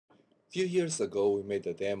Few years ago, we made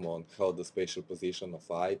a demo on how the spatial position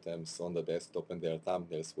of items on the desktop and their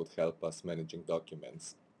thumbnails would help us managing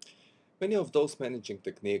documents. Many of those managing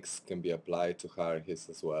techniques can be applied to hierarchies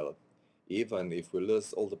as well. Even if we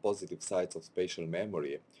lose all the positive sides of spatial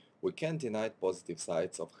memory, we can't deny positive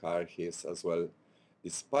sides of hierarchies as well,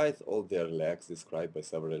 despite all their lacks described by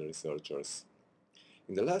several researchers.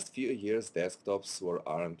 In the last few years, desktops were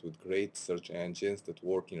armed with great search engines that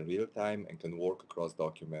work in real time and can work across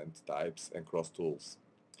document types and cross tools.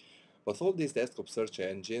 But all these desktop search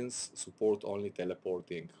engines support only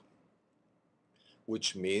teleporting,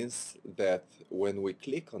 which means that when we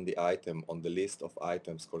click on the item on the list of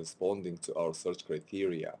items corresponding to our search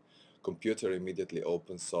criteria, computer immediately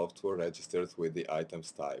opens software registered with the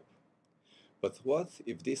item's type. But what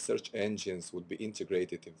if these search engines would be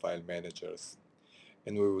integrated in file managers,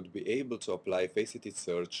 and we would be able to apply faceted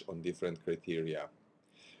search on different criteria?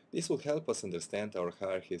 This would help us understand our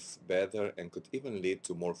hierarchies better and could even lead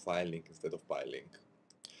to more filing instead of piling.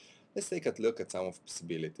 Let's take a look at some of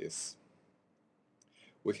possibilities.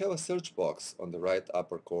 We have a search box on the right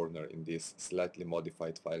upper corner in this slightly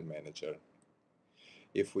modified file manager.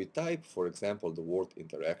 If we type, for example, the word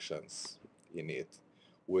interactions in it,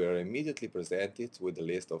 we are immediately presented with a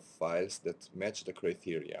list of files that match the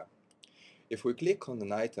criteria. If we click on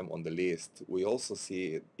an item on the list, we also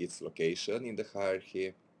see its location in the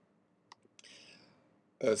hierarchy,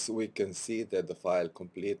 as we can see that the file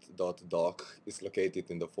complete.doc is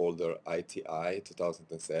located in the folder ITI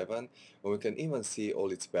 2007, and we can even see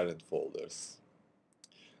all its parent folders.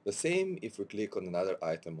 The same if we click on another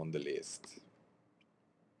item on the list.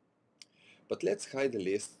 But let's hide the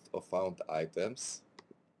list of found items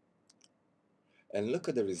and look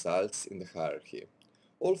at the results in the hierarchy.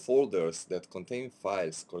 All folders that contain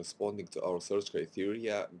files corresponding to our search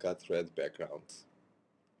criteria got red background.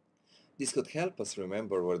 This could help us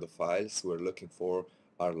remember where the files we're looking for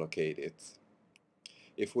are located.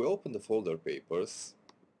 If we open the folder papers,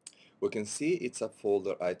 we can see its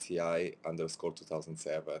subfolder ITI underscore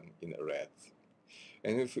 2007 in red.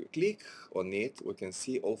 And if we click on it, we can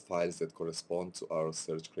see all files that correspond to our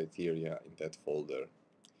search criteria in that folder.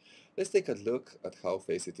 Let's take a look at how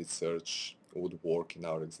faceted search would work in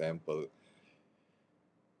our example.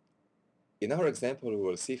 In our example, we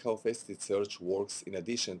will see how faceted search works in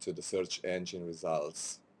addition to the search engine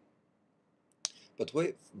results.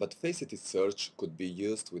 But faceted search could be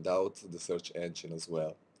used without the search engine as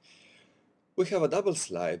well. We have a double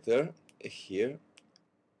slider here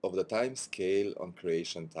of the time scale on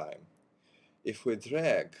creation time. If we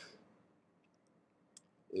drag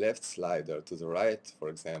left slider to the right, for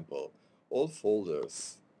example, all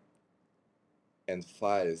folders and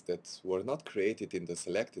files that were not created in the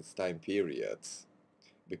selected time period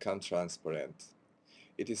become transparent.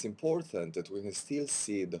 It is important that we can still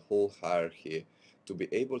see the whole hierarchy to be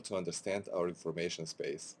able to understand our information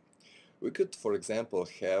space. We could, for example,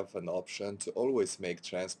 have an option to always make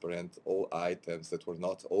transparent all items that were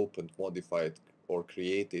not opened, modified, or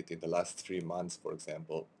created in the last 3 months, for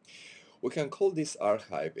example. We can call this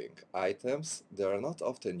archiving. Items that are not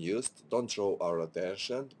often used, don't draw our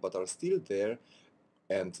attention, but are still there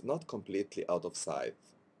and not completely out of sight.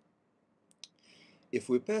 If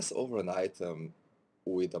we pass over an item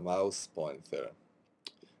with a mouse pointer,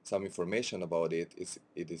 some information about it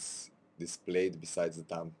is displayed besides the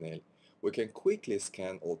thumbnail. We can quickly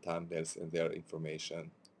scan all thumbnails and their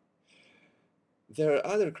information. There are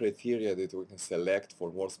other criteria that we can select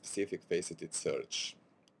for more specific faceted search.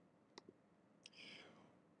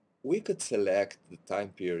 We could select the time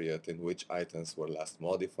period in which items were last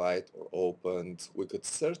modified or opened. We could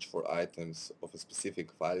search for items of a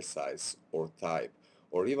specific file size or type,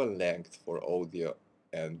 or even length for audio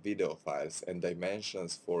and video files, and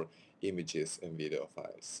dimensions for images and video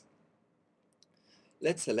files.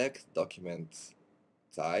 Let's select document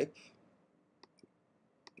type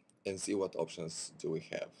and see what options do we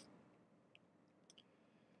have.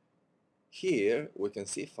 Here we can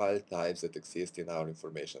see file types that exist in our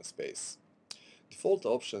information space. Default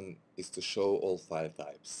option is to show all file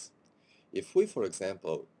types. If we, for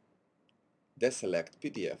example, deselect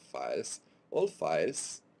PDF files, all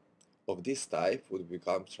files of this type would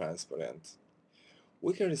become transparent.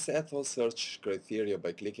 We can reset all search criteria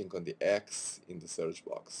by clicking on the X in the search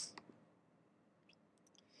box.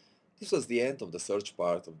 This was the end of the search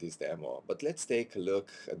part of this demo, but let's take a look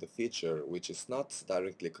at the feature which is not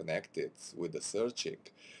directly connected with the searching,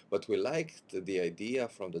 but we liked the idea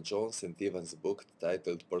from the Jones and Evans book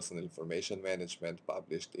titled Personal Information Management,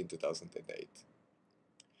 published in 2008.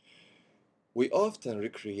 We often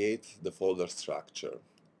recreate the folder structure.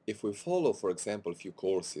 If we follow, for example, a few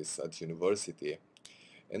courses at university,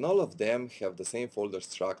 And all of them have the same folder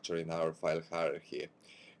structure in our file hierarchy.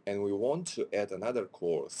 And we want to add another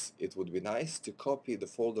course. It would be nice to copy the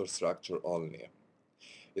folder structure only.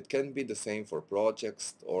 It can be the same for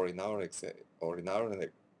projects or in our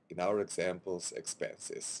examples,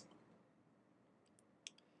 expenses.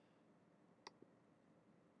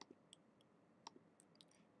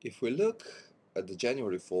 If we look at the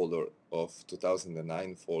January folder of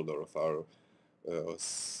 2009 folder of our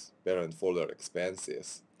parent folder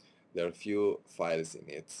expenses, there are few files in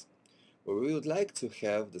it. But we would like to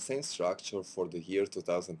have the same structure for the year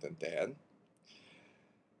 2010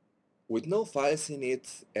 with no files in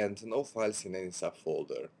it and no files in any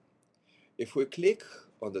subfolder. If we click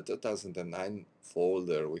on the 2009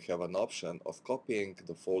 folder, we have an option of copying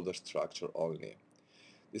the folder structure only.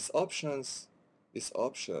 This option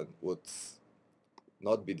would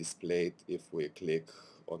not be displayed if we click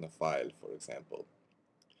on a file, for example.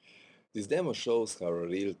 This demo shows how a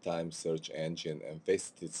real-time search engine and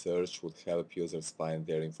faceted search would help users find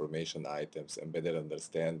their information items and better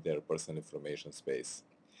understand their personal information space.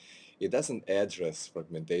 It doesn't address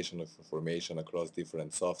fragmentation of information across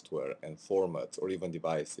different software and formats or even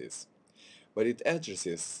devices, but it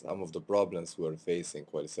addresses some of the problems we are facing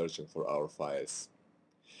while searching for our files.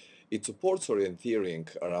 It supports orienteering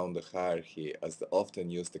around the hierarchy as the often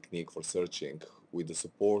used technique for searching with the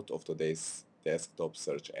support of today's desktop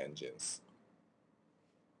search engines.